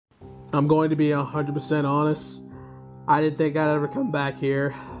I'm going to be 100% honest. I didn't think I'd ever come back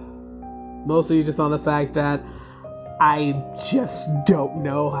here. Mostly just on the fact that I just don't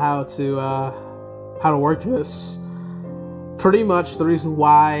know how to work this. Pretty much the reason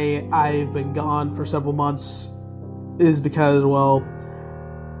why I've been gone for several months is because,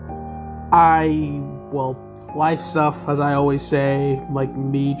 life stuff, as I always say, like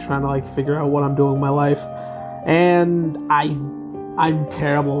me trying to figure out what I'm doing with my life. And I'm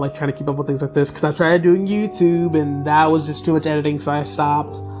terrible trying to keep up with things like this, because I tried doing YouTube and that was just too much editing, so I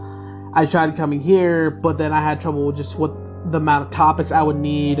stopped. I tried coming here, but then I had trouble with just what the amount of topics I would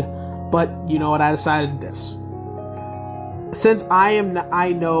need. But you know what, I decided this. Since I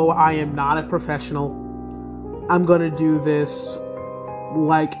know I am not a professional, I'm gonna do this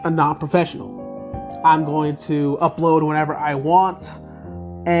like a non-professional. I'm going to upload whenever I want,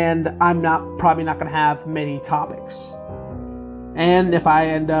 and I'm probably not gonna have many topics. And if I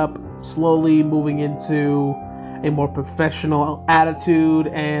end up slowly moving into a more professional attitude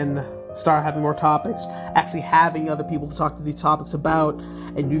and start having more topics, actually having other people to talk to these topics about,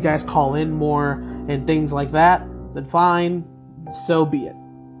 and you guys call in more and things like that, then fine, so be it.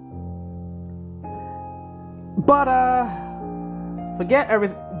 But forget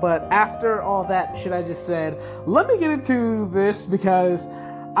everything. But after all that shit I just said, let me get into this, because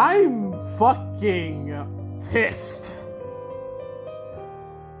I'm fucking pissed.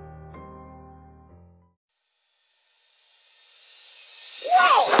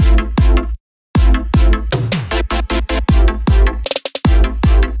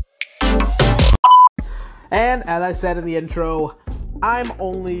 And as I said in the intro, I'm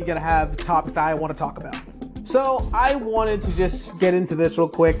only gonna have topics that I want to talk about. So I wanted to just get into this real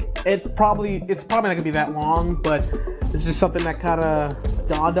quick. It's probably not gonna be that long, but it's just something that kind of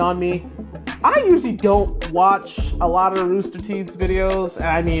dawned on me. I usually don't watch a lot of Rooster Teeth's videos, and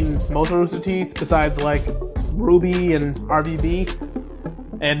I mean most of Rooster Teeth, besides Ruby and RVB,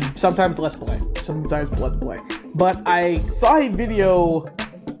 and sometimes Let's Play. But I saw a video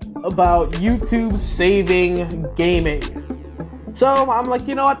about YouTube saving gaming. So I'm like,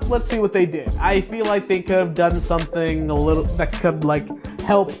 you know what? Let's see what they did. I feel like they could have done something a little that could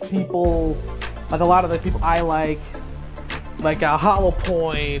help people, a lot of the people I like Hollow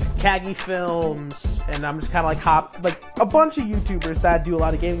Point, Kagi Films, and I'm just kind of a bunch of YouTubers that do a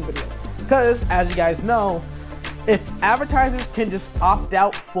lot of gaming videos. Because as you guys know, if advertisers can just opt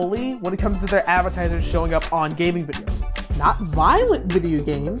out fully when it comes to their advertisers showing up on gaming videos, not violent video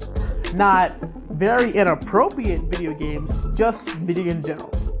games, not very inappropriate video games, just video in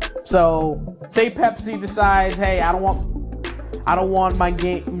general. So, say Pepsi decides, hey, I don't want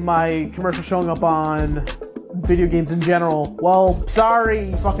my commercial showing up on video games in general. Well,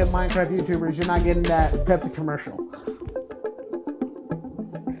 sorry, fucking Minecraft YouTubers, you're not getting that Pepsi commercial.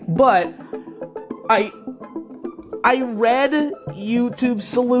 But I read YouTube's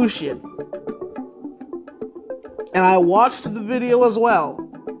solution, and I watched the video as well.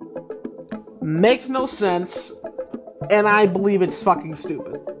 Makes no sense, and I believe it's fucking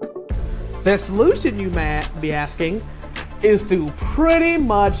stupid. The solution, you may be asking, is to pretty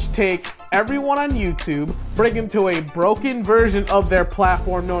much take everyone on YouTube, bring them to a broken version of their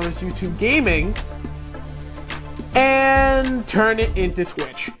platform known as YouTube Gaming, and turn it into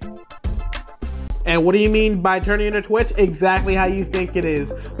Twitch. And what do you mean by turning it into Twitch? Exactly how you think it is.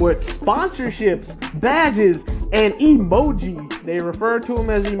 With sponsorships, badges, and emoji. They refer to them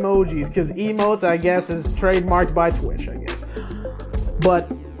as emojis, because emotes, I guess, is trademarked by Twitch, I guess.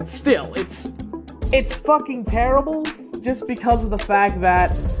 But still, it's fucking terrible, just because of the fact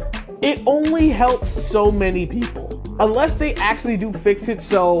that it only helps so many people. Unless they actually do fix it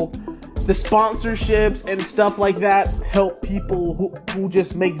so the sponsorships and stuff like that help people who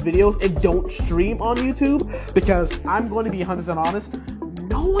just make videos and don't stream on YouTube. Because I'm going to be 100% honest,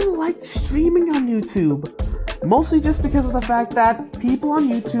 no one likes streaming on YouTube. Mostly just because of the fact that people on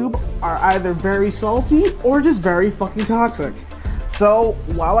YouTube are either very salty or just very fucking toxic. So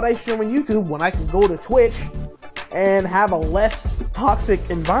why would I stream on YouTube when I can go to Twitch and have a less toxic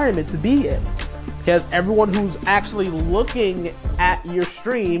environment to be in? Because everyone who's actually looking at your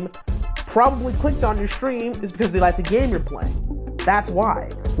stream probably clicked on your stream is because they like the game you're playing. That's why.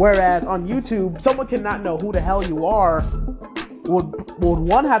 Whereas on YouTube, someone cannot know who the hell you are. Would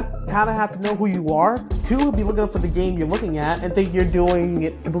one kind of have to know who you are? Two, would be looking up for the game you're looking at and think you're doing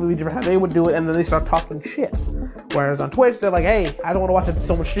it completely different how they would do it, and then they start talking shit. Whereas on Twitch, they're like, hey, I don't want to watch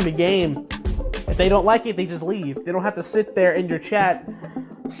someone stream a game. If they don't like it, they just leave. They don't have to sit there in your chat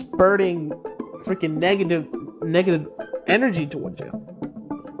spurting freaking negative energy towards you.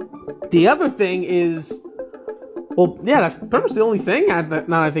 The other thing is, Well, yeah, that's pretty much the only thing now that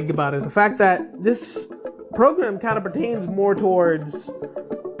I think about it. The fact that this program kind of pertains more towards,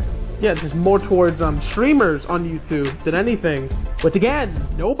 just more towards streamers on YouTube than anything. Which again,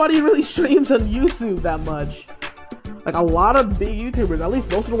 nobody really streams on YouTube that much. Like a lot of big YouTubers, at least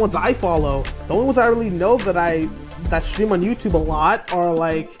most of the ones I follow, the only ones I really know that stream on YouTube a lot are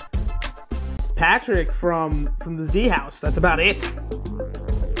like Patrick from the Z House. That's about it.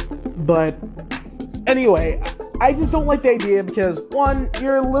 But anyway, I just don't like the idea because one,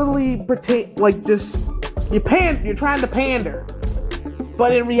 you're literally you're trying to pander.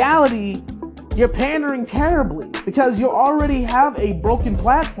 But in reality, you're pandering terribly because you already have a broken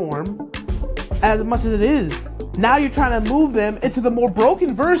platform as much as it is. Now you're trying to move them into the more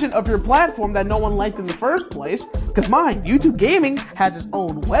broken version of your platform that no one liked in the first place. Because mind, YouTube Gaming has its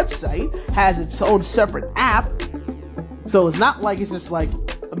own website, has its own separate app. So it's not like it's just like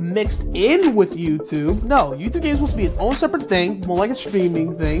mixed in with YouTube. No, YouTube Gaming is supposed to be its own separate thing, more like a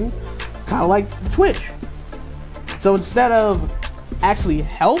streaming thing, kind of like Twitch. So instead of actually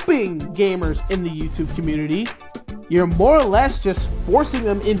helping gamers in the YouTube community, you're more or less just forcing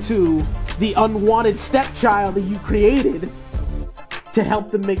them into the unwanted stepchild that you created to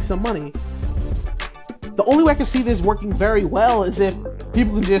help them make some money. The only way I can see this working very well is if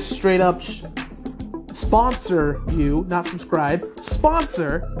people can just straight up sponsor you, not subscribe,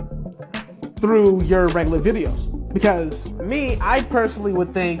 sponsor through your regular videos. Because me, I personally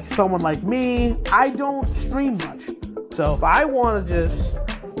would think someone like me, I don't stream much. So if I want to just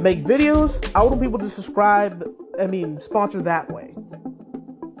make videos, I want people to sponsor that way.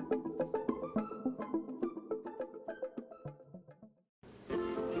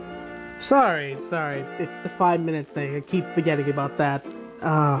 Sorry, it's the 5-minute thing. I keep forgetting about that.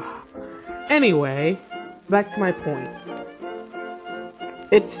 Anyway, back to my point.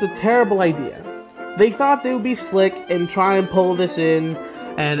 It's a terrible idea. They thought they would be slick and try and pull this in,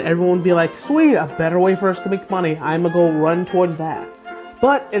 and everyone would be like, sweet, a better way for us to make money. I'm gonna go run towards that.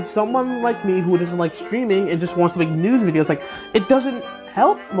 But if someone like me who doesn't like streaming and just wants to make news videos, like, it doesn't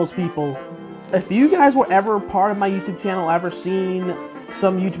help most people. If you guys were ever part of my YouTube channel, ever seen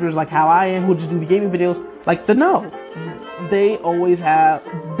some YouTubers like how I am who just do the gaming videos, like the no. They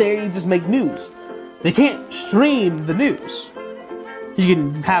just make news. They can't stream the news. You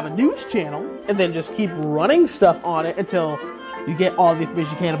can have a news channel and then just keep running stuff on it until you get all the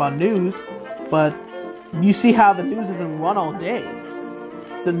information you can about news, but you see how the news isn't run all day.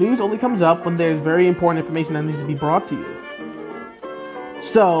 The news only comes up when there's very important information that needs to be brought to you.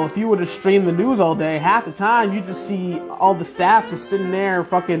 So if you were to stream the news all day, half the time you just see all the staff just sitting there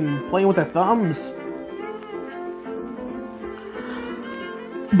fucking playing with their thumbs.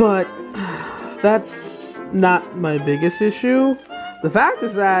 But that's not my biggest issue. The fact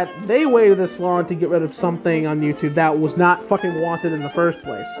is that they waited this long to get rid of something on YouTube that was not fucking wanted in the first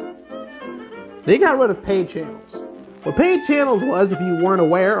place. They got rid of paid channels. What paid channels was, if you weren't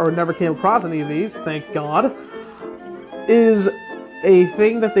aware or never came across any of these, thank God, is a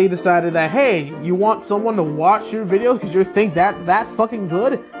thing that they decided that, hey, you want someone to watch your videos because you think that's fucking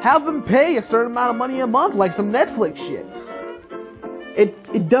good? Have them pay a certain amount of money a month, like some Netflix shit.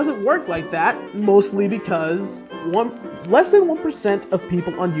 It doesn't work like that, mostly because less than 1% of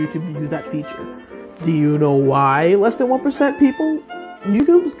people on YouTube use that feature. Do you know why less than 1% people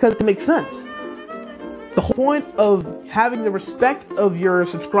YouTube? Because it makes sense. The whole point of having the respect of your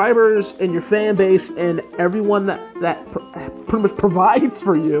subscribers and your fan base and everyone that pretty much provides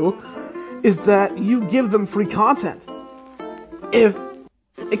for you is that you give them free content. If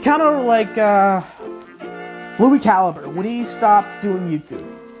it kind of like Louis Caliber, when he stopped doing YouTube.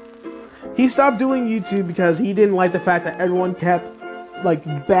 He stopped doing YouTube because he didn't like the fact that everyone kept like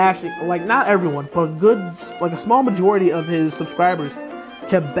bashing, like not everyone, but a small majority of his subscribers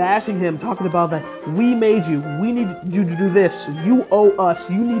kept bashing him, talking about that we made you, we need you to do this, you owe us,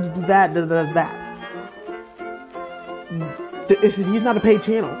 you need to do that, that. He's not a paid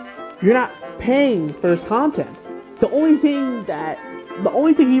channel. You're not paying for his content. The only thing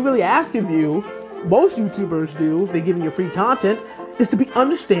he really asks of you, most YouTubers do, they giving you free content, is to be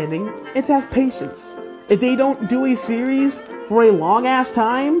understanding and to have patience. If they don't do a series for a long ass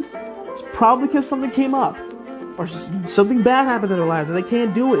time, it's probably because something came up, or something bad happened in their lives and they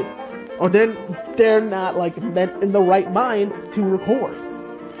can't do it, or they're not like meant in the right mind to record.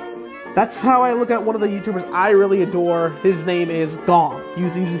 That's how I look at one of the YouTubers I really adore. His name is Gong. You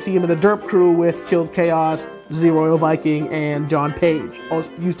usually see him in the Derp Crew with Chilled Chaos, Z-Royal Viking, and John Page, also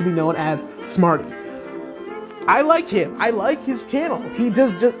used to be known as Smarty. I like him. I like his channel. He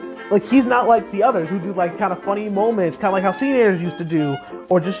just like, he's not like the others who do like kind of funny moments, kind of like how Seniors used to do,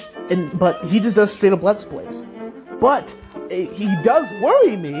 but he just does straight up Let's Plays. But he does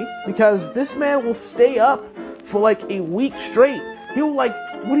worry me because this man will stay up for like a week straight. He'll like,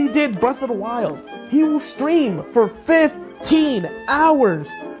 what he did Breath of the Wild, he will stream for 15 hours,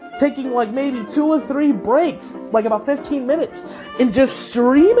 taking like maybe 2 or 3 breaks, like about 15 minutes, and just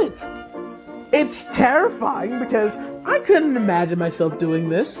stream it. It's terrifying because I couldn't imagine myself doing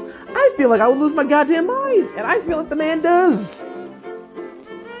this. I feel like I would lose my goddamn mind, and I feel like the man does.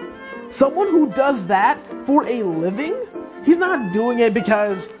 Someone who does that for a living, he's not doing it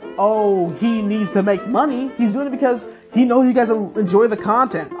because, oh, he needs to make money. He's doing it because he knows you guys will enjoy the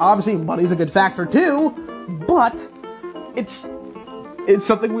content. Obviously, money's a good factor too, but it's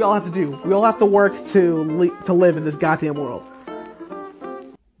something we all have to do. We all have to work to live in this goddamn world.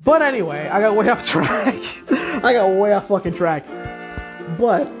 But anyway, I got way off track. I got way off fucking track.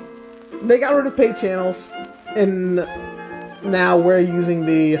 But they got rid of paid channels, and now we're using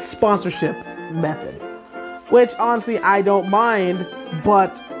the sponsorship method, which honestly I don't mind.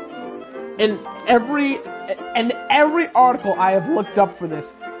 But in every article I have looked up for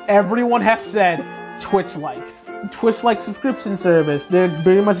this, everyone has said Twitch likes subscription service. They're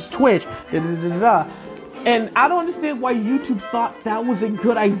pretty much Twitch. And I don't understand why YouTube thought that was a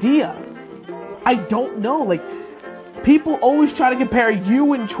good idea. I don't know. Like, people always try to compare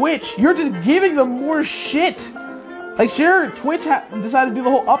you and Twitch. You're just giving them more shit. Like, sure, Twitch decided to do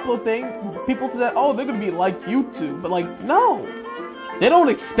the whole upload thing. People said, oh, they're gonna be like YouTube. But, like, no. They don't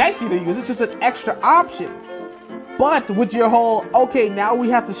expect you to use it. It's just an extra option. But with your whole, okay, now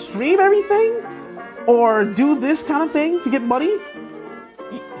we have to stream everything? Or do this kind of thing to get money?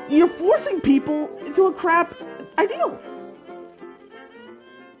 You're forcing people into a crap ideal.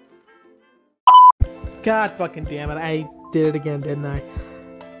 God fucking damn it, I did it again, didn't I?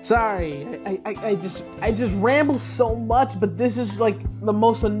 Sorry, I just ramble so much, but this is like the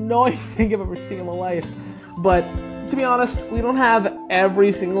most annoying thing I've ever seen in my life. But to be honest, we don't have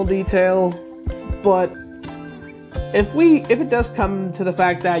every single detail, but if it does come to the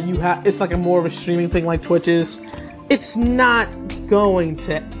fact that it's like a more of a streaming thing like Twitch is, it's not going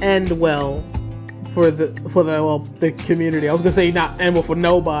to end well for the community. I was gonna say not end well for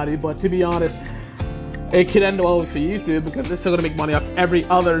nobody, but to be honest, it could end well for YouTube because they're still gonna make money off every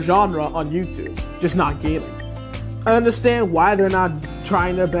other genre on YouTube, just not gaming. I understand why they're not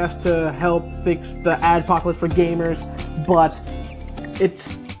trying their best to help fix the adpocalypse for gamers, but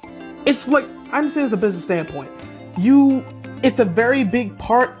it's like, I understand it's a business standpoint. It's a very big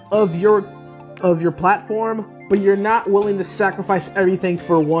part of your platform, but you're not willing to sacrifice everything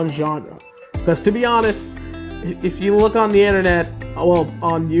for one genre. Because to be honest, if you look on the internet, well,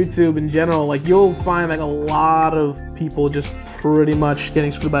 on YouTube in general, like, you'll find like a lot of people just pretty much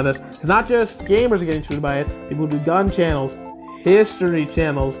getting screwed by this. It's not just gamers are getting screwed by it. People who do gun channels, history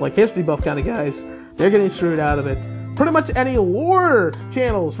channels, like history buff kind of guys, they're getting screwed out of it. Pretty much any lore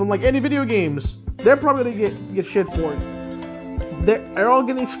channels from like any video games, they're probably gonna get shit for it. They're all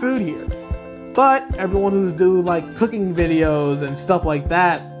getting screwed here. But everyone who's do like cooking videos and stuff like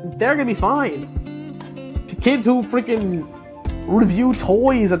that, they're gonna be fine. The kids who freaking review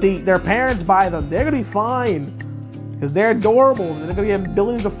toys that their parents buy them, they're gonna be fine. Because they're adorable and they're gonna get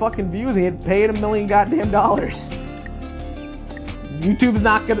billions of fucking views and get paid $1 million goddamn dollars. YouTube's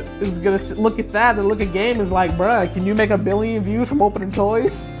is gonna look at that and look at gamers like, bruh, can you make 1 billion views from opening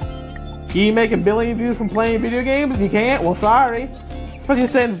toys? Can you make 1 billion views from playing video games? You can't? Well, sorry. Especially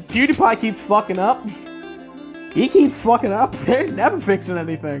since PewDiePie keeps fucking up. He keeps fucking up. They're never fixing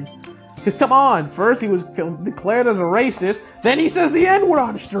anything. Because come on, first he was declared as a racist, then he says the N-word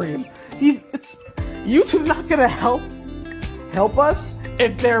on stream. YouTube's not gonna help us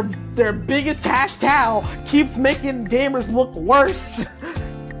if their biggest cash cow keeps making gamers look worse.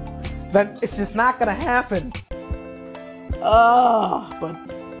 Then it's just not gonna happen. But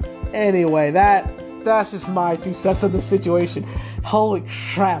anyway, that's just my 2 cents on the situation. Holy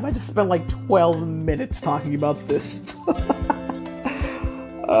crap, I just spent like 12 minutes talking about this.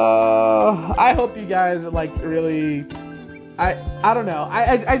 I hope you guys like really, I don't know,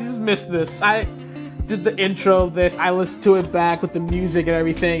 I just missed this. I did the intro of this, I listened to it back with the music and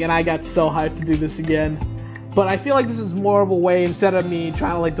everything, and I got so hyped to do this again. But I feel like this is more of a way, instead of me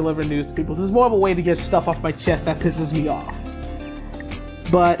trying to like deliver news to people, this is more of a way to get stuff off my chest that pisses me off.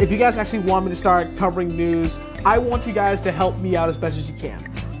 But if you guys actually want me to start covering news, I want you guys to help me out as best as you can.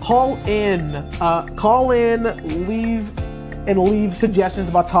 Call in, leave suggestions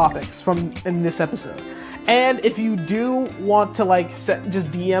about topics in this episode. And if you do want to like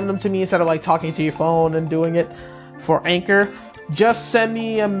just DM them to me instead of like talking to your phone and doing it for Anchor, just send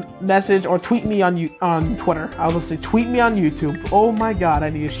me a message or tweet me on Twitter. I was gonna say tweet me on YouTube. Oh my god,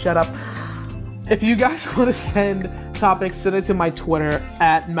 I need to shut up if you guys want to send topics, send it to my Twitter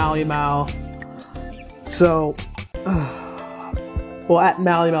at MallyMal. So, at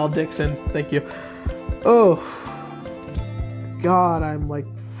MallyMal Dixon. Thank you. Oh, God, I'm like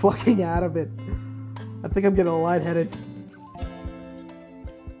fucking out of it. I think I'm getting lightheaded.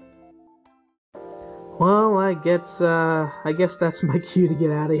 Well, I guess that's my cue to get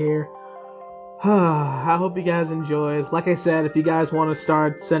out of here. I hope you guys enjoyed. Like I said, if you guys want to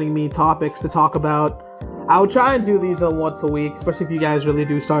start sending me topics to talk about, I would try and do these once a week, especially if you guys really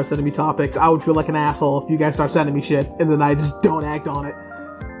do start sending me topics. I would feel like an asshole if you guys start sending me shit and then I just don't act on it.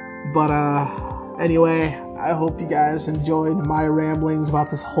 But, anyway, I hope you guys enjoyed my ramblings about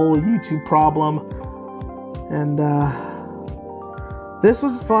this whole YouTube problem. And, this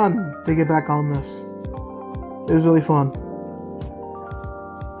was fun to get back on this. It was really fun.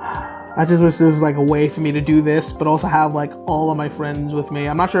 I just wish there was like a way for me to do this, but also have like all of my friends with me.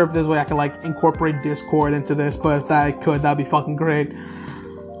 I'm not sure if there's a way I could like incorporate Discord into this, but if I could, that'd be fucking great.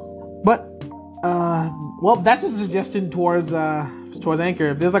 But, well, that's just a suggestion towards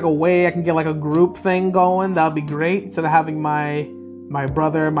Anchor. If there's like a way I can get like a group thing going, that'd be great. Instead of having my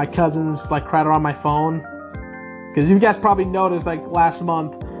brother, my cousins like crowd around my phone. Because you guys probably noticed like last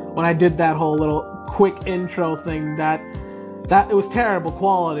month when I did that whole little quick intro thing that it was terrible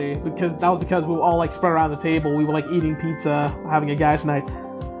quality because we were all like spread around the table. We were like eating pizza, having a guys' night.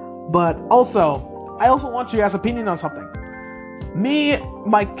 But also, I also want you guys' opinion on something. Me,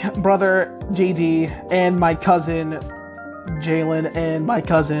 my brother JD, and my cousin Jalen, and my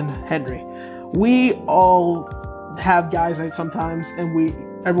cousin Henry, we all have guys' night sometimes, and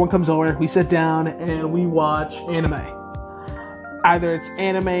everyone comes over, we sit down, and we watch anime. Either it's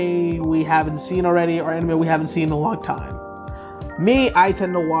anime we haven't seen already, or anime we haven't seen in a long time. Me, I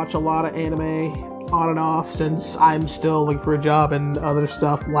tend to watch a lot of anime on and off since I'm still looking for a job and other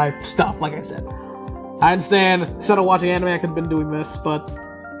stuff, life stuff, like I said. I understand, instead of watching anime, I could have been doing this, but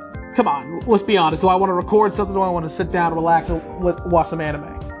come on, let's be honest. Do I want to record something? Do I want to sit down, relax, and watch some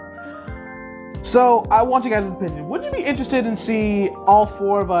anime? So, I want you guys' opinion. Would you be interested in see all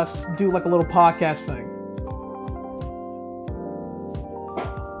four of us do like a little podcast thing?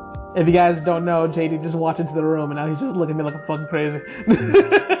 If you guys don't know, JD just walked into the room and now he's just looking at me like I'm fucking crazy.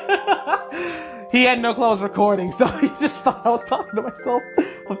 He had no clue I was recording, so he just thought I was talking to myself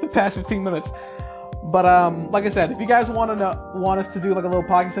for the past 15 minutes. But like I said, if you guys want us to do like a little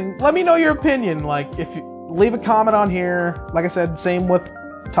podcast thing, let me know your opinion. Like, if you leave a comment on here. Like I said, same with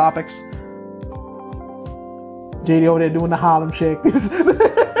topics. JD over there doing the Harlem Shake.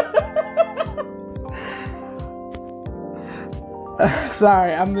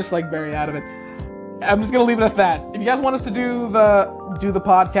 Sorry, I'm just like very out of it. I'm just gonna leave it at that. If you guys want us to do the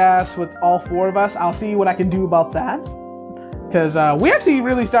podcast with all four of us, I'll see what I can do about that. Because we actually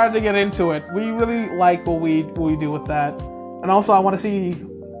really started to get into it. We really like what we do with that. And also, I want to see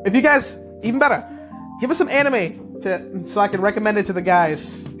if you guys, even better, give us some anime so I can recommend it to the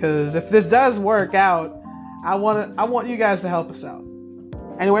guys. Because if this does work out, I want you guys to help us out.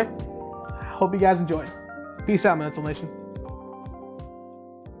 Anyway, hope you guys enjoyed. Peace out, Mental Nation.